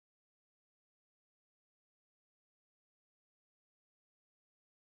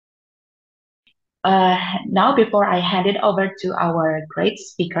Now, before I hand it over to our great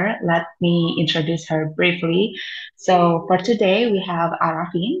speaker, let me introduce her briefly. So, for today, we have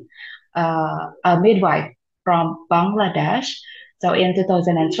Arafin, a midwife from Bangladesh. So, in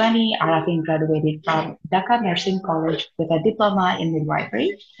 2020, Arafin graduated from Dhaka Nursing College with a diploma in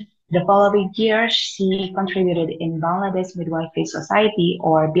midwifery. The following year, she contributed in Bangladesh Midwifery Society,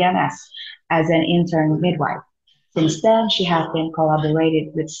 or BMS, as an intern midwife. Since then, she has been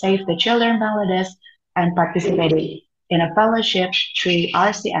collaborated with Save the Children Bangladesh and participated in a fellowship through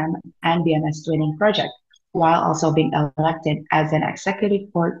RCM and BMS Twinning Project, while also being elected as an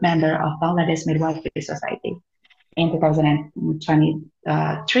executive board member of Bangladesh Midwifery Society. In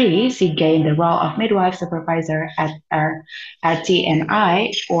 2023, she gained the role of midwife supervisor at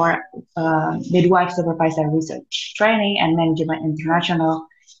RTNI, or Midwife Supervisor Research Training and Management International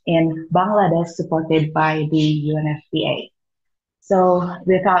in Bangladesh, supported by the UNFPA. So,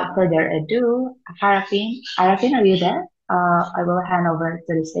 without further ado, Arafin, are you there? I will hand over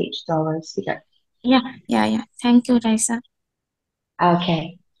to the stage to our speaker. Yeah. Thank you, Raissa.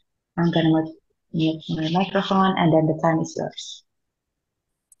 Okay, I'm gonna mute my microphone, and then the time is yours.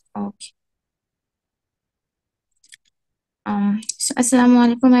 Okay. So Assalamu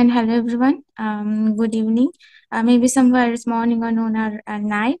alaikum and hello everyone. Good evening. Maybe somewhere it's morning or noon or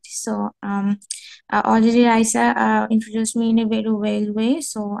night. So already Raissa introduced me in a very well way.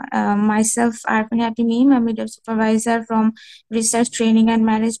 So myself, Arafin Happy Mim, a midwife supervisor from Research Training and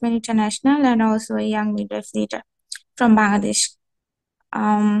Management International, and also a young midwife leader from Bangladesh.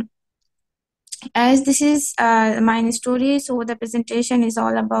 As this is my story, so the presentation is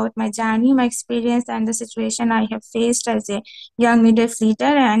all about my journey, my experience, and the situation I have faced as a young midwife leader,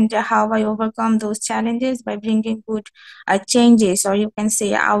 and how I overcome those challenges by bringing good changes, or you can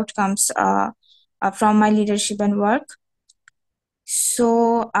say outcomes, from my leadership and work.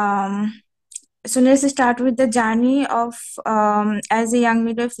 So let's start with the journey of as a young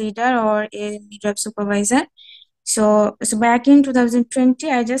midwife leader or a midwife supervisor. So back in 2020,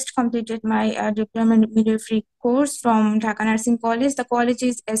 I just completed my diploma in midwifery course from Dhaka Nursing College. The college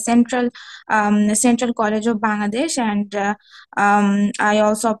is a central college of Bangladesh, and I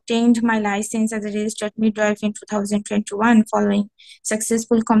also obtained my license as a registered midwife in 2021 following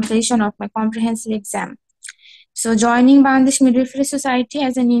successful completion of my comprehensive exam. So joining Bangladesh Midwifery Society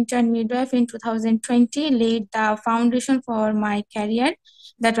as an intern midwife in 2020 laid the foundation for my career.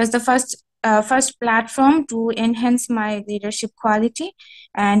 That was the first platform to enhance my leadership quality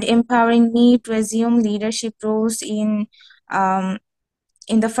and empowering me to assume leadership roles in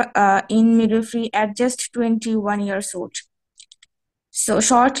midwifery at just 21 years old. So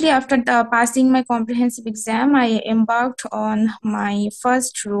shortly after passing my comprehensive exam, I embarked on my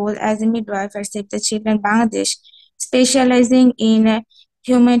first role as a midwife at Save the Children Bangladesh, specializing in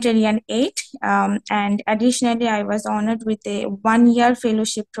humanitarian aid. And additionally, I was honored with a one-year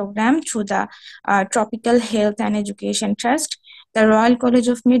fellowship program through the Tropical Health and Education Trust, the Royal College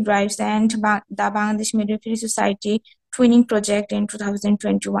of Midwives, and the Bangladesh Midwifery Society Twinning Project in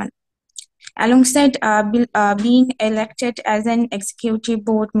 2021. Alongside being elected as an executive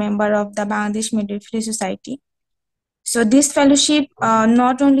board member of the Bangladesh Midwifery Society. So this fellowship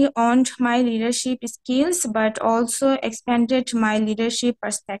not only earned my leadership skills, but also expanded my leadership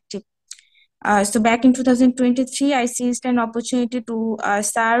perspective. So back in 2023, I seized an opportunity to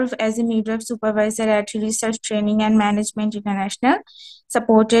serve as a midwife supervisor at Research Training and Management International,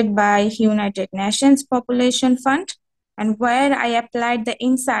 supported by United Nations Population Fund, and where I applied the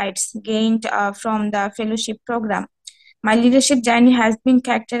insights gained from the fellowship program. My leadership journey has been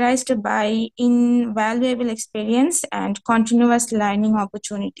characterized by invaluable experience and continuous learning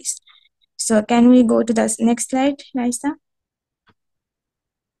opportunities. So can we go to the next slide, Raissa?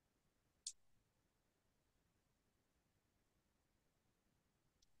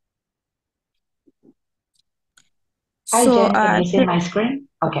 Hi, Jen, can you see my screen?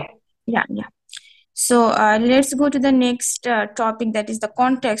 Okay. Yeah. So let's go to the next topic, that is the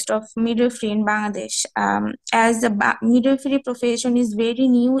context of midwifery in Bangladesh. As the midwifery profession is very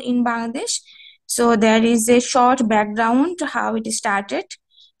new in Bangladesh, so there is a short background to how it started.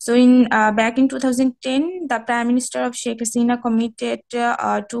 So back in 2010, the Prime Minister of Sheikh Hasina committed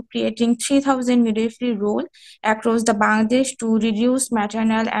to creating 3,000 midwifery roles across the Bangladesh to reduce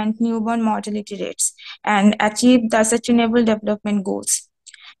maternal and newborn mortality rates and achieve the Sustainable Development Goals.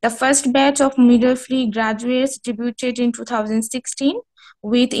 The first batch of midwifery graduates debuted in 2016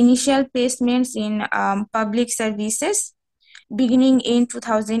 with initial placements in public services beginning in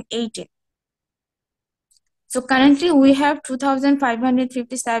 2018. So currently we have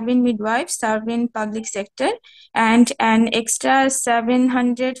 2,557 midwives serving public sector, and an extra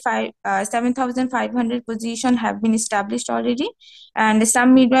 7,500 positions have been established already. And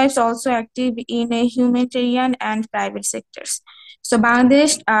some midwives also active in a humanitarian and private sectors. So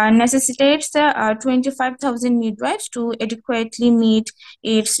Bangladesh necessitates 25,000 midwives to adequately meet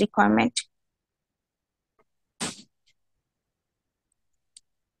its requirement.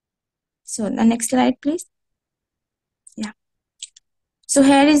 So the next slide, please. Yeah. So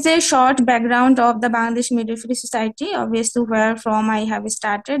here is a short background of the Bangladesh Midwifery Society, obviously where from I have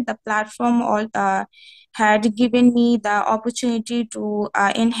started. The platform had given me the opportunity to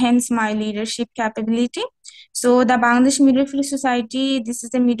enhance my leadership capability. So the Bangladesh Midwifery Society, this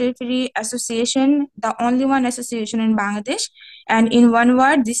is a midwifery association, the only one association in Bangladesh. And in one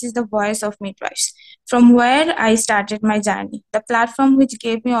word, this is the voice of midwives. From where I started my journey, the platform which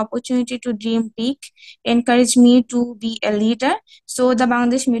gave me opportunity to dream big, encouraged me to be a leader. So the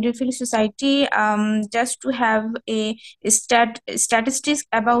Bangladesh Midwifery Society, just to have a statistics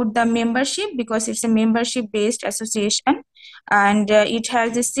about the membership, because it's a membership-based association, and it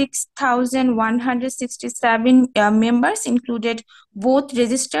has a 6,167 members, included both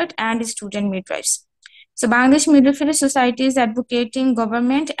registered and student midwives. So Bangladesh Midwifery Society is advocating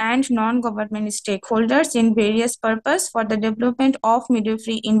government and non-government stakeholders in various purposes for the development of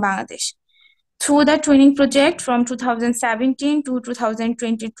midwifery in Bangladesh. Through the training project from 2017 to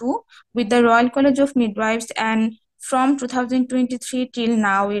 2022 with the Royal College of Midwives, and from 2023 till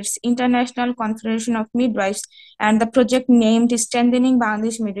now, it's International Confederation of Midwives, and the project named Strengthening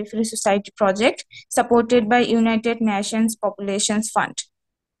Bangladesh Midwifery Society Project, supported by United Nations Populations Fund.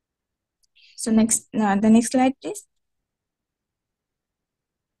 So the next slide, please.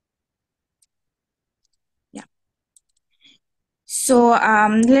 Yeah. So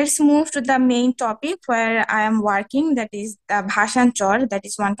let's move to the main topic where I am working, that is the Basanchar, that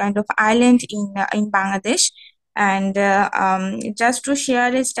is one kind of island in Bangladesh. And just to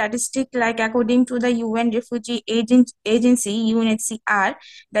share a statistic, like according to the UN Refugee Agency, UNHCR,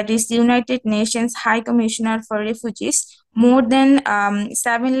 that is United Nations High Commissioner for Refugees, more than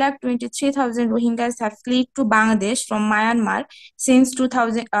 7,23,000 Rohingyas have fled to Bangladesh from Myanmar since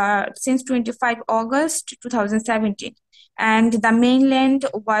 25 August 2017. And the mainland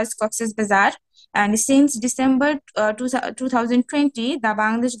was Coxs Bazar. And since December 2020, the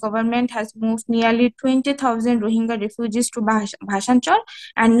Bangladesh government has moved nearly 20,000 Rohingya refugees to Basanchar,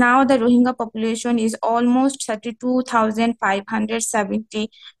 and now the Rohingya population is almost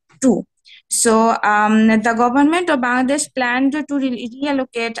 32,572. So the government of Bangladesh planned to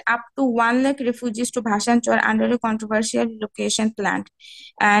reallocate up to 1 lakh refugees to Basanchar under a controversial relocation plan.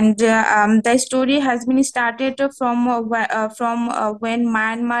 And the story has been started from when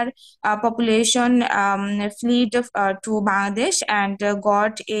Myanmar population fled to Bangladesh and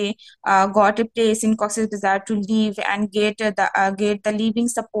got a place in Cox's Bazar to live and get the living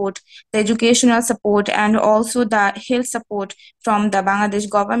support, the educational support, and also the health support from the Bangladesh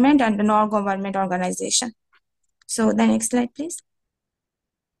government and the non-government organization. So the next slide, please.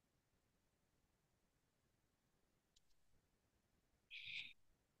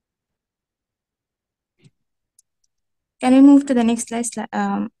 Can we move to the next slide,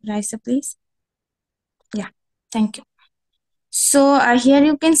 Raissa, please? Yeah, thank you. So here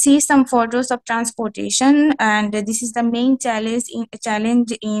you can see some photos of transportation, and this is the main challenge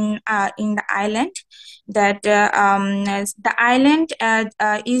in the island. That the island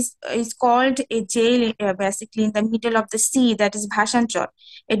is called a jail, basically in the middle of the sea, that is Basanchar,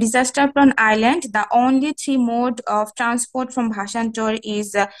 a disaster-prone island. The only three mode of transport from Basanchar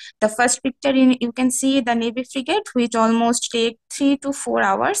is the first picture you can see the Navy Frigate, which almost take 3 to 4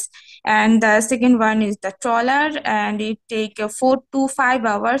 hours, and the second one is the trawler, and it take 4 to 5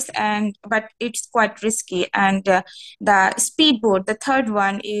 hours, but it's quite risky, and the speedboat, the third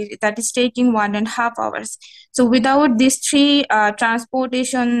one, that is taking 1.5 hours. So without these three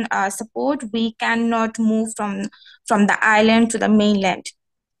transportation support, we cannot move from the island to the mainland.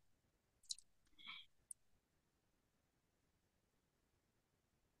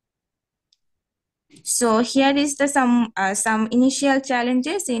 So here is the some initial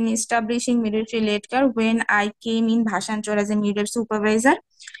challenges in establishing midwifery leader when I came in Basanchar as a midwife supervisor.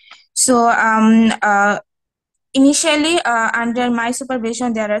 So Initially, under my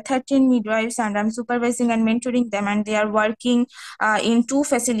supervision, there are 13 midwives, and I'm supervising and mentoring them, and they are working in two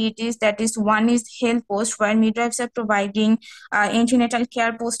facilities. That is, one is health post, where midwives are providing antenatal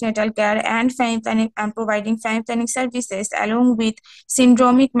care, postnatal care, and family planning, and providing family planning services, along with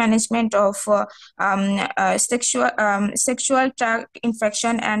syndromic management of sexual tract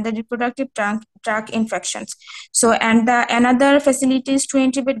infection and the reproductive tract infections. So, and another facility is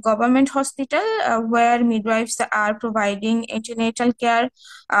 20-bed government hospital, where midwives are providing antenatal care,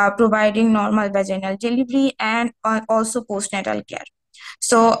 providing normal vaginal delivery, and also postnatal care.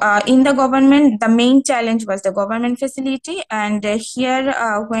 So in the government, the main challenge was the government facility, and here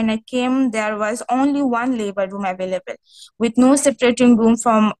when I came, there was only one labor room available, with no separating room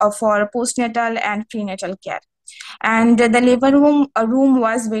from for postnatal and prenatal care. And the labor room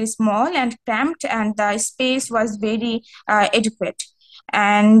was very small and cramped, and the space was very adequate.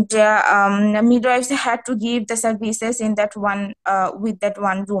 And the midwives had to give the services in that one with that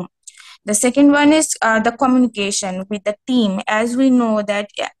one room. The second one is the communication with the team. As we know that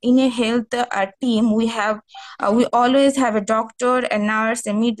in a health team, we always have a doctor, a nurse,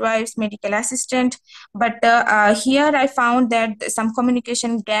 a midwives, medical assistant. But here I found that some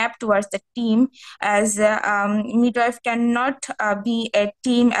communication gap towards the team, as midwife cannot be a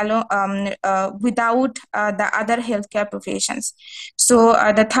team alone without the other healthcare professions. So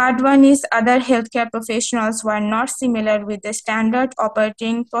the third one is other healthcare professionals were not similar with the standard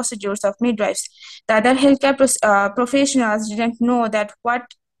operating procedures of midwives. The other healthcare professionals didn't know that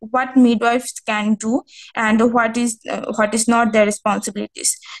what midwives can do and what is not their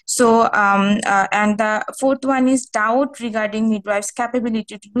responsibilities. So and the fourth one is doubt regarding midwives'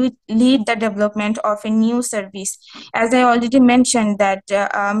 capability to lead the development of a new service. As I already mentioned that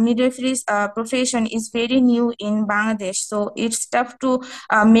midwifery's profession is very new in Bangladesh, so it's tough to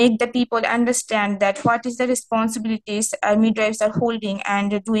make the people understand that what is the responsibilities midwives are holding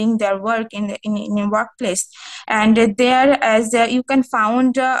and doing their work in a workplace. And there, as you can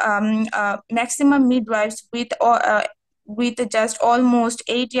found maximum midwives with just almost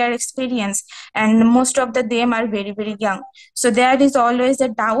 8-year experience, and most of them are very, very young. So there is always a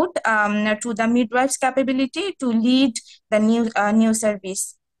doubt to the midwife's capability to lead the new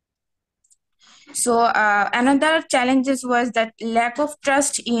service. So another challenges was that lack of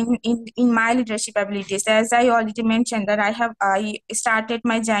trust in my leadership abilities. As I already mentioned that I started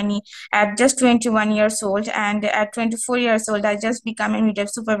my journey at just 21 years old, and at 24 years old I just became a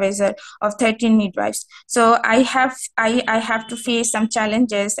midwife supervisor of 13 midwives. So I have to face some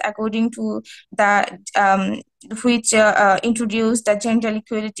challenges according to the which introduced the gender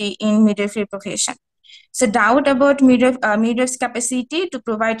equality in midwifery profession. So doubt about midwives' capacity to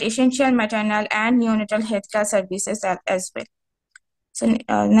provide essential maternal and neonatal healthcare services as well. So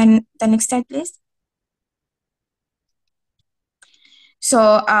then the next slide, please.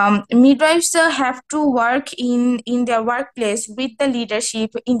 So midwives have to work in their workplace with the leadership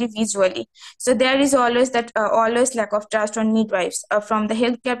individually. So there is always always lack of trust on midwives from the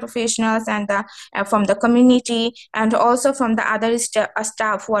healthcare professionals and from the community, and also from the other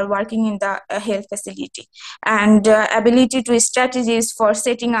staff who are working in the health facility. And ability to strategies for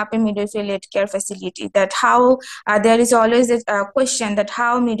setting up a midwifery-led care facility. That how there is always a question that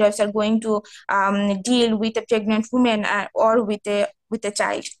how midwives are going to deal with a pregnant woman or with a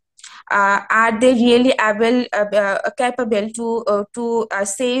child. Are they really capable to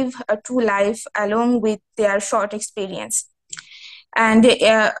save two lives along with their short experience? And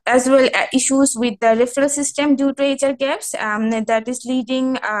as well issues with the referral system due to HR gaps that is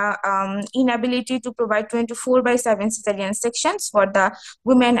leading inability to provide 24/7 cesarean sections for the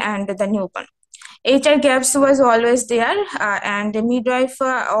women and the newborn. HR gaps was always there, and the midwife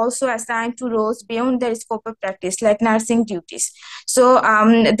also assigned to roles beyond their scope of practice, like nursing duties. So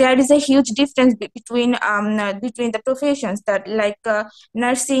there is a huge difference between the professions, that like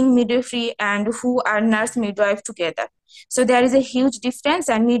nursing, midwifery, and who are nurse midwife together. So there is a huge difference,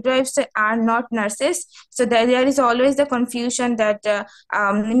 and midwives are not nurses. So there is always the confusion that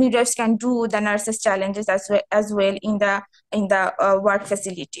midwives can do the nurses' challenges as well in the work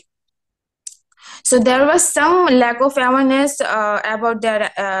facility. So there was some lack of awareness about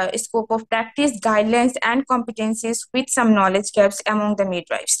their scope of practice, guidelines, and competencies, with some knowledge gaps among the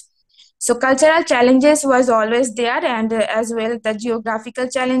midwives. So cultural challenges was always there, and as well the geographical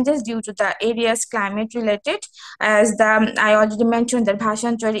challenges due to the areas climate related, as I already mentioned that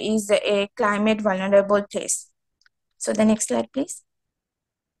Basanchar is a climate vulnerable place. So the next slide, please.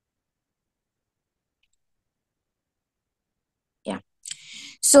 Yeah.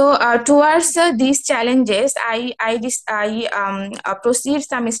 So towards these challenges, I proceed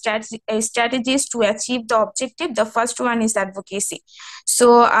some strategies to achieve the objective. The first one is advocacy.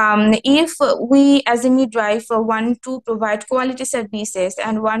 So if we as a midwife want to provide quality services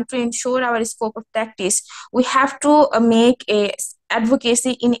and want to ensure our scope of practice, we have to make a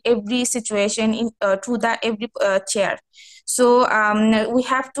advocacy in every situation in through the every chair. So we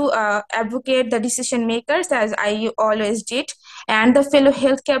have to advocate the decision makers, as I always did, and the fellow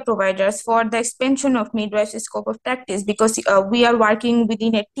healthcare providers for the expansion of midwifery scope of practice, because we are working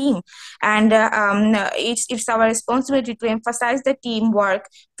within a team, and it's our responsibility to emphasize the teamwork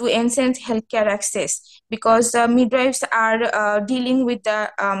to enhance healthcare access, because midwives are dealing with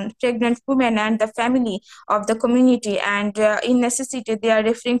the pregnant women and the family of the community, and in necessity they are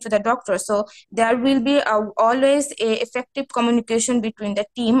referring to the doctor. So there will be always a effective communication between the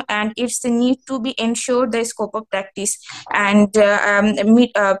team, and it's a need to be ensured the scope of practice, and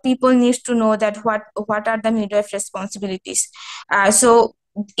people need to know that what are the midwife responsibilities. So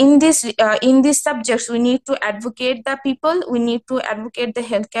in these subjects, we need to advocate the people, we need to advocate the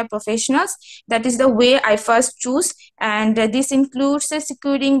healthcare professionals. That is the way I first choose, and this includes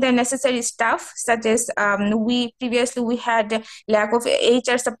securing the necessary staff, such as we previously had lack of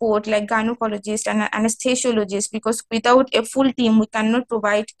HR support like gynecologist and anesthesiologist, because without a full team we cannot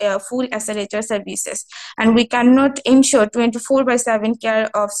provide full SLHR services, and we cannot ensure 24/7 care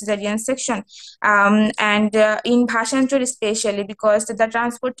of cesarean section. And in Basanchar especially, because the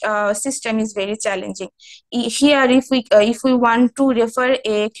transport system is very challenging. Here, if we want to refer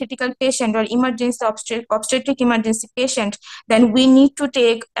a critical patient or emergency obstetric emergency patient, then we need to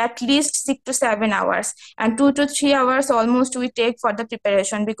take at least 6 to 7 hours, and 2 to 3 hours almost we take for the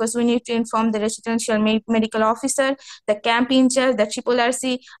preparation, because we need to inform the residential medical officer, the camp in charge, the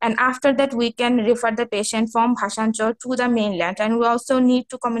RRC, and after that we can refer the patient from Basanchar to the mainland. And we also need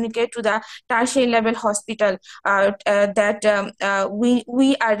to communicate to the tertiary level hospital that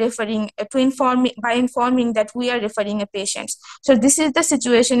we are referring to informing that we are referring a patient. So this is the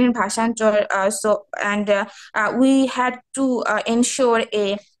situation in Basanchar. We had to ensure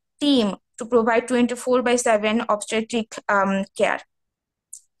a team to provide 24/7 obstetric care.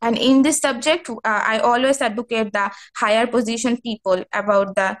 And in this subject, I always advocate the higher position people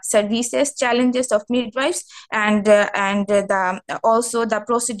about the services, challenges of midwives, and also the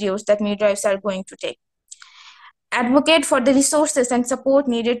procedures that midwives are going to take. Advocate for the resources and support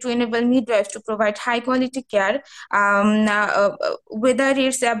needed to enable midwives to provide high quality care, whether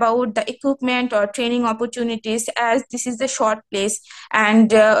it's about the equipment or training opportunities, as this is the short place,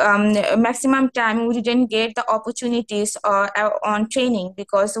 and maximum time we didn't get the opportunities on training,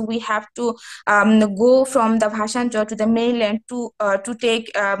 because we have to go from the Basanchar to the mainland to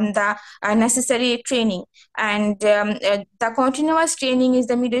take the necessary training. And the continuous training is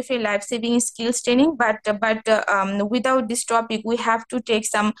the midwifery life-saving skills training, but without this topic we have to take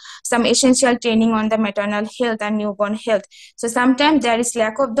some essential training on the maternal health and newborn health. So sometimes there is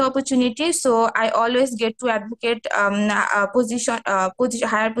lack of the opportunity, so I always get to advocate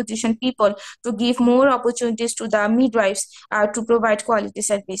higher position people to give more opportunities to the midwives to provide quality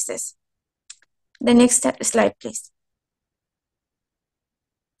services. The next slide, please.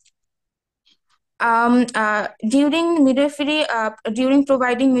 During midwifery, during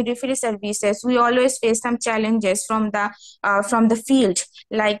providing midwifery services, we always face some challenges from the field.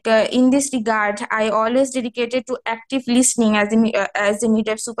 Like in this regard, I always dedicated to active listening as a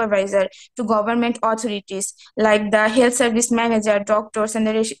midwife supervisor to government authorities like the health service manager, doctors, and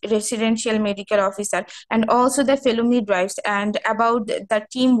the residential medical officer, and also the fellow midwives, and about the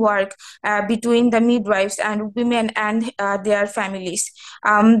teamwork between the midwives and women and their families,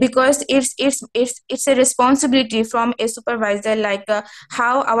 because it's a responsibility from a supervisor, like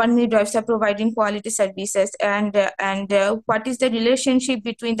how our midwives are providing quality services, and what is the relationship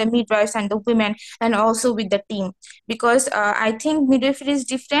between the midwives and the women, and also with the team, because I think midwifery is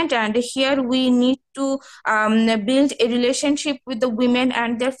different, and here we need to build a relationship with the women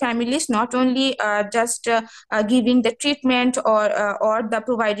and their families, not only just giving the treatment or the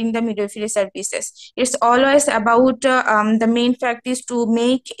providing the midwifery services. It's always about the main fact is to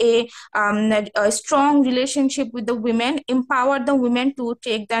make a strong relationship with the women, empower the women to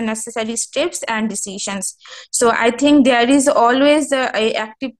take the necessary steps and decisions. So I think there is always a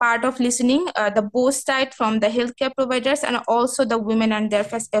active part of listening, the both side from the healthcare providers and also the women and their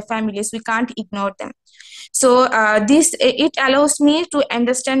families. We can't ignore them. So it allows me to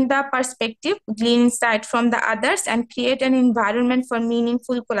understand the perspective, glean insight from the others, and create an environment for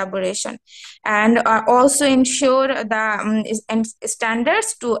meaningful collaboration, and also ensure the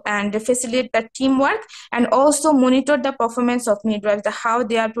standards to and facilitate the teamwork, and also monitor the performance of midwives, how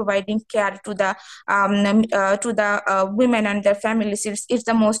they are providing care to the women and their families. It's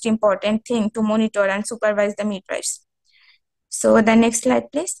the most important thing to monitor and supervise the midwives. So the next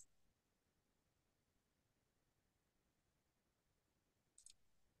slide, please.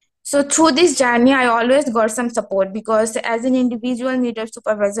 So through this journey, I always got some support, because as an individual midwife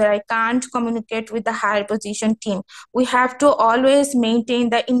supervisor, I can't communicate with the higher position team. We have to always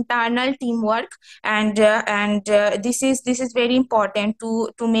maintain the internal teamwork, and this is very important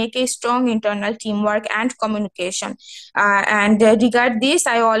to make a strong internal teamwork and communication. Regard this,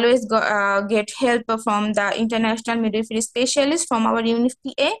 I always get help from the international midwifery specialist from our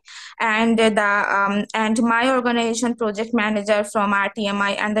UNFPA, and my organization project manager from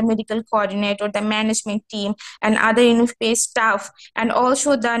RTMI, and the medical coordinator, the management team, and other UNFPA staff, and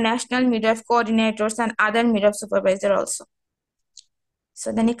also the national midwife coordinators and other midwife supervisor also.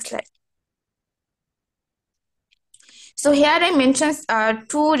 So the next slide. So here I mentioned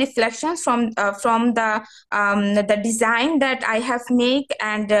two reflections from the design that I have made,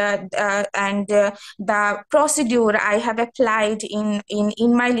 and the procedure I have applied in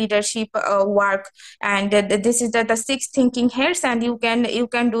my leadership work. And this is the 6 thinking hairs, and you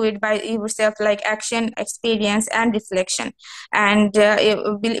can do it by yourself, like action, experience, and reflection. And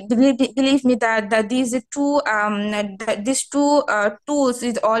believe me that these two tools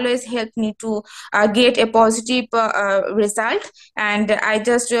is always help me to get a positive result. And I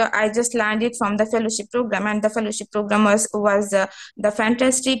just learned it from the fellowship program, and the fellowship program was the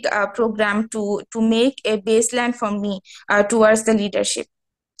fantastic program to make a baseline for me towards the leadership.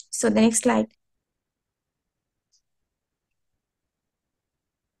 So the next slide.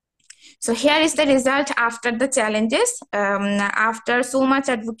 So here is the result after the challenges. After so much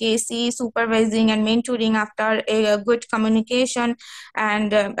advocacy, supervising, and mentoring, after a good communication,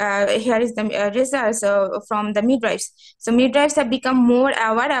 and here is the results from the midwives. So midwives have become more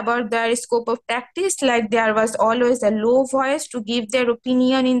aware about their scope of practice. Like, there was always a low voice to give their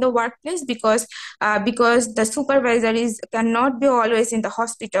opinion in the workplace, because the supervisor cannot be always in the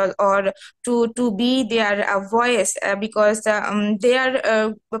hospital, or to be their voice, because they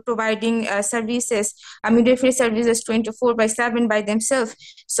are providing services, midwifery services 24/7 by themselves.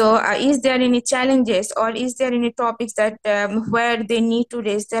 So is there any challenges, or is there any topics that where they need to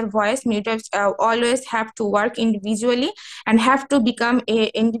raise their voice? Midwives always have to work individually and have to become an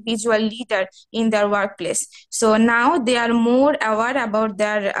individual leader in their workplace. So now they are more aware about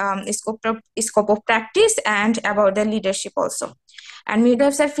their scope of practice and about their leadership also. And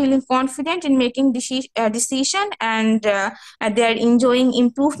midwives are feeling confident in making decision, and they are enjoying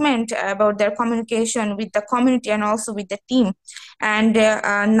improvement about their communication with the community and also with the team. And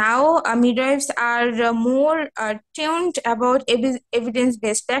now midwives are more tuned about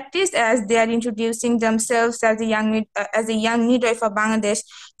evidence-based practice, as they are introducing themselves as a young midwife of Bangladesh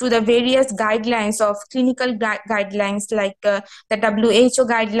to the various guidelines of clinical guidelines, like the WHO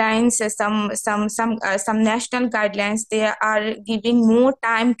guidelines, some national guidelines. They are giving more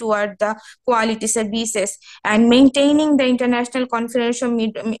time toward the quality services and maintaining the International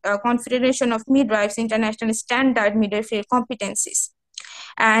Confederation of Midwives international standard midwifery competencies.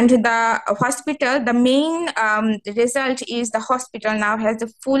 And the hospital, the main result is the hospital now has a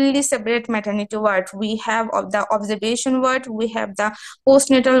fully separate maternity ward. We have the observation ward, we have the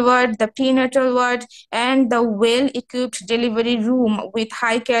postnatal ward, the prenatal ward, and the well-equipped delivery room with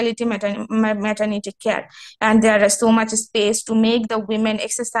high-quality maternity care. And there is so much space to make the women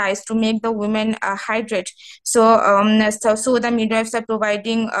exercise, to make the women hydrate. So the midwives are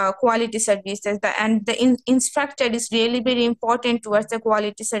providing quality services, and the instructor is really very important towards the quality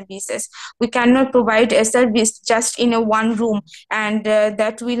services. We cannot provide a service just in a one room, and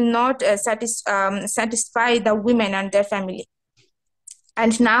that will not satisfy the women and their family.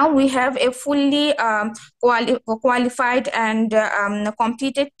 And now we have a fully qualified and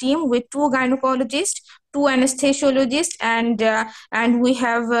completed team with 2 gynecologists, 2 anesthesiologists, and we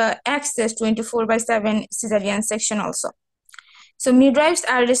have access 24/7 cesarean section also. So midwives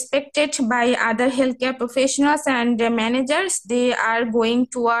are respected by other healthcare professionals and managers. They are going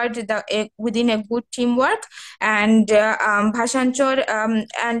toward within a good teamwork. And Basanchar,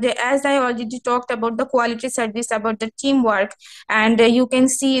 and as I already talked about the quality service, about the teamwork, and you can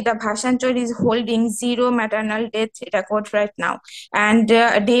see the Basanchar is holding 0 maternal death record right now. And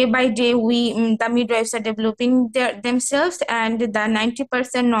day by day, the midwives are developing themselves, and the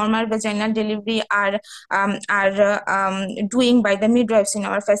 90% normal vaginal delivery are doing by the midwives in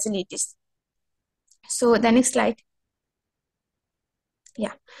our facilities. So the next slide.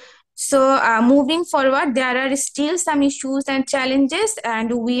 Yeah. So moving forward, there are still some issues and challenges,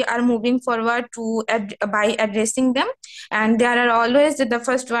 and we are moving forward to by addressing them. And there are always, the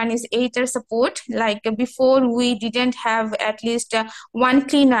first one is HR support. Like before, we didn't have at least one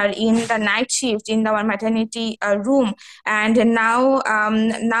cleaner in the night shift in our maternity room, and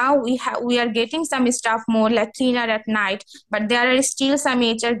now we are getting some staff more like cleaner at night, but there are still some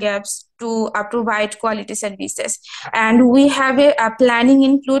HR gaps to provide quality services. And we have a planning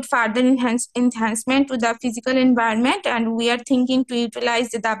include further enhancement to the physical environment, and we are thinking to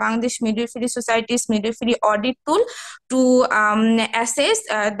utilize the Bangladesh Midwifery Society's midwifery audit tool to assess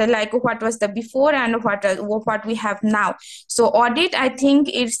the like what was the before and what we have now. So audit, I think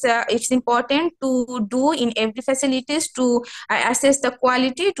it's important to do in every facilities to assess the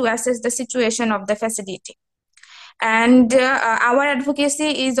quality, to assess the situation of the facility. And our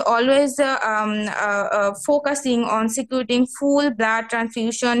advocacy is always focusing on securing full blood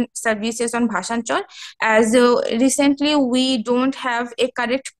transfusion services on Basanchar, as recently we don't have a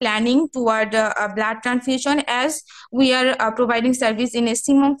correct planning toward blood transfusion, as we are providing service in a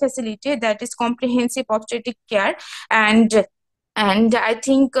SIMOM facility, that is comprehensive obstetric care. And I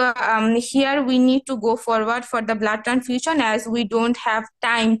think here we need to go forward for the blood transfusion, as we don't have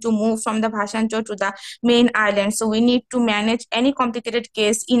time to move from the Basanchar to the main island. So we need to manage any complicated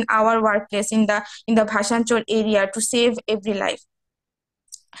case in our workplace in the Basanchar area to save every life.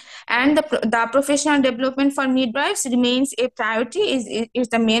 And the professional development for midwives remains a priority, is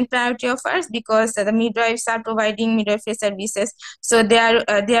the main priority of ours, because the midwives are providing midwifery services. So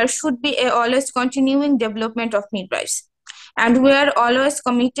there should be a always continuing development of midwives. And we are always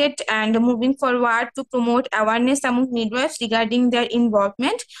committed and moving forward to promote awareness among midwives regarding their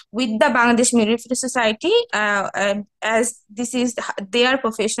involvement with the Bangladesh Midwifery Society, as this is their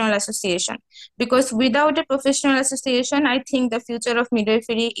professional association. Because without a professional association, I think the future of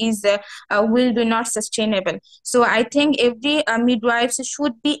midwifery will be not sustainable. So I think every midwives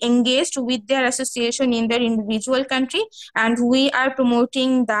should be engaged with their association in their individual country, and we are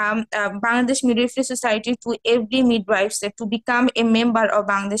promoting the Bangladesh Midwifery Society to every midwife to become a member of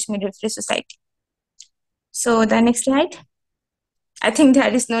Bangladesh Midwifery Society. So the next slide. I think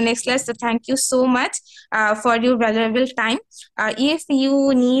there is no next slide. So thank you so much for your valuable time. If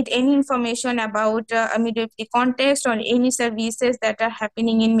you need any information about a midwifery context or any services that are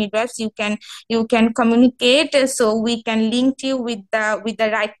happening in midwives, you can communicate, so we can link you with the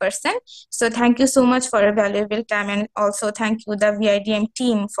right person. So thank you so much for a valuable time, and also thank you the VIDM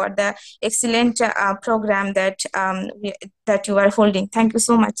team for the excellent program that you are holding. Thank you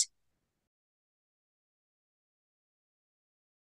so much.